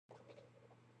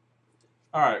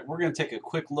Alright, we're going to take a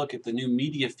quick look at the new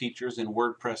media features in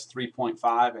WordPress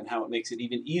 3.5 and how it makes it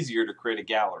even easier to create a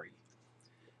gallery.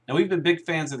 Now, we've been big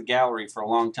fans of the gallery for a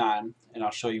long time, and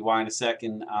I'll show you why in a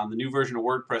second. On the new version of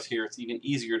WordPress here, it's even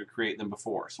easier to create than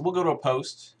before. So we'll go to a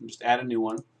post and just add a new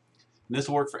one. And this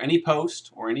will work for any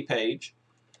post or any page.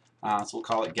 So we'll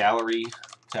call it Gallery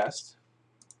Test.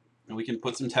 And we can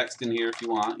put some text in here if you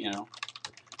want,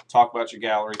 talk about your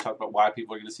gallery, talk about why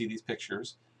people are going to see these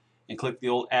pictures. And click the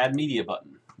old Add Media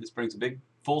button. This brings a big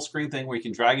full screen thing where you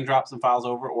can drag and drop some files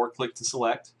over or click to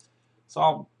select.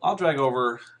 So I'll drag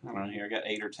over, I don't know here, I got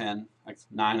 8 or 10, like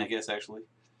 9 I guess actually.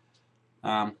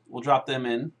 We'll drop them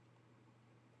in.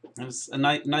 There's a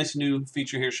nice new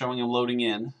feature here showing them loading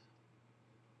in.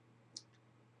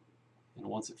 And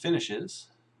once it finishes,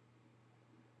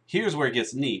 here's where it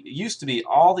gets neat. It used to be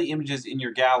all the images in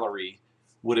your gallery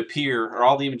would appear, or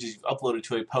all the images you've uploaded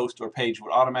to a post or page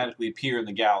would automatically appear in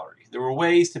the gallery. There were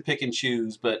ways to pick and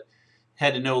choose, but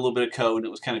had to know a little bit of code and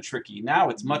it was kind of tricky. Now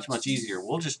it's much easier.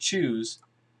 We'll just choose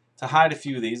to hide a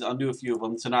few of these, undo a few of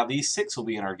them, so now these 6 will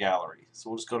be in our gallery. So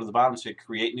we'll just go to the bottom and say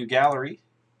create new gallery.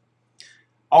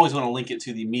 Always want to link it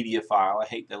to the media file. I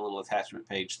hate that little attachment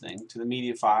page thing. To the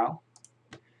media file.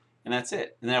 And that's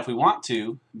it. And then if we want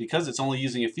to, because it's only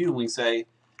using a few, we can say,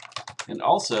 and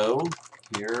also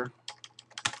here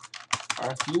are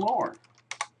a few more.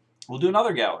 We'll do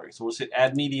another gallery. So we'll just hit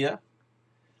Add Media,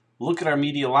 look at our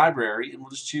media library, and we'll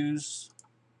just choose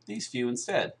these few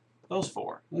instead. Those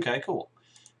 4. Okay, cool.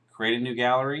 Create a new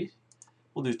gallery.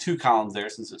 We'll do 2 columns there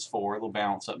since it's 4. It'll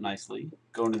balance up nicely.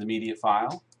 Go into the media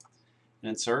file and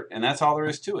insert, and that's all there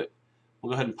is to it.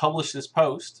 We'll go ahead and publish this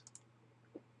post.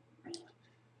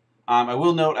 I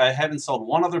will note I have installed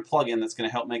one other plugin that's going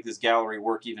to help make this gallery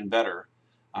work even better.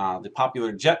 The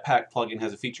popular Jetpack plugin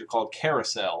has a feature called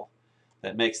Carousel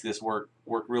that makes this work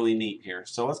really neat here.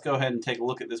 So let's go ahead and take a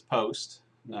look at this post.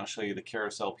 And I'll show you the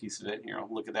carousel piece of it. Here,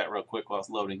 I'll look at that real quick while it's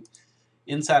loading.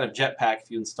 Inside of Jetpack,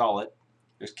 if you install it,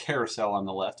 there's Carousel on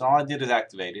the left. All I did is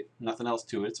activate it. Nothing else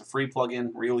to it. It's a free plugin,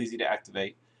 real easy to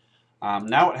activate.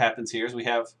 Now what happens here is we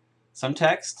have some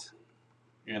text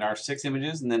in our 6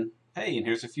 images, and then, hey, and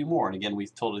here's a few more. And again,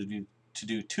 we've told it to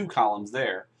do 2 columns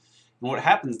there. And what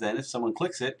happens then, if someone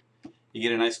clicks it, you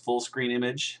get a nice full screen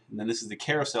image, and then this is the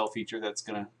carousel feature that's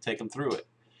going to take them through it.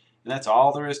 And that's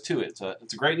all there is to it.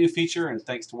 It's a great new feature, and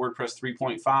thanks to WordPress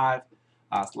 3.5,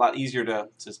 it's a lot easier to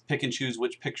pick and choose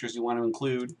which pictures you want to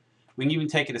include. We can even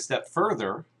take it a step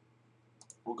further.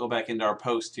 We'll go back into our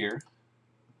post here.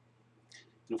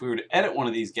 And if we were to edit one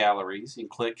of these galleries, you can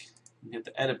click and hit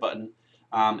the edit button.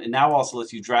 And now also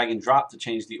lets you drag and drop to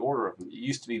change the order of them. It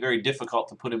used to be very difficult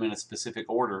to put them in a specific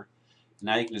order.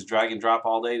 Now you can just drag and drop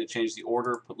all day to change the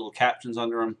order, put little captions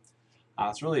under them.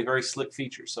 It's really a very slick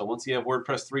feature. So once you have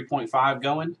WordPress 3.5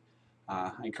 going,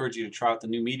 I encourage you to try out the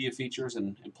new media features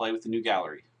and play with the new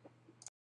gallery.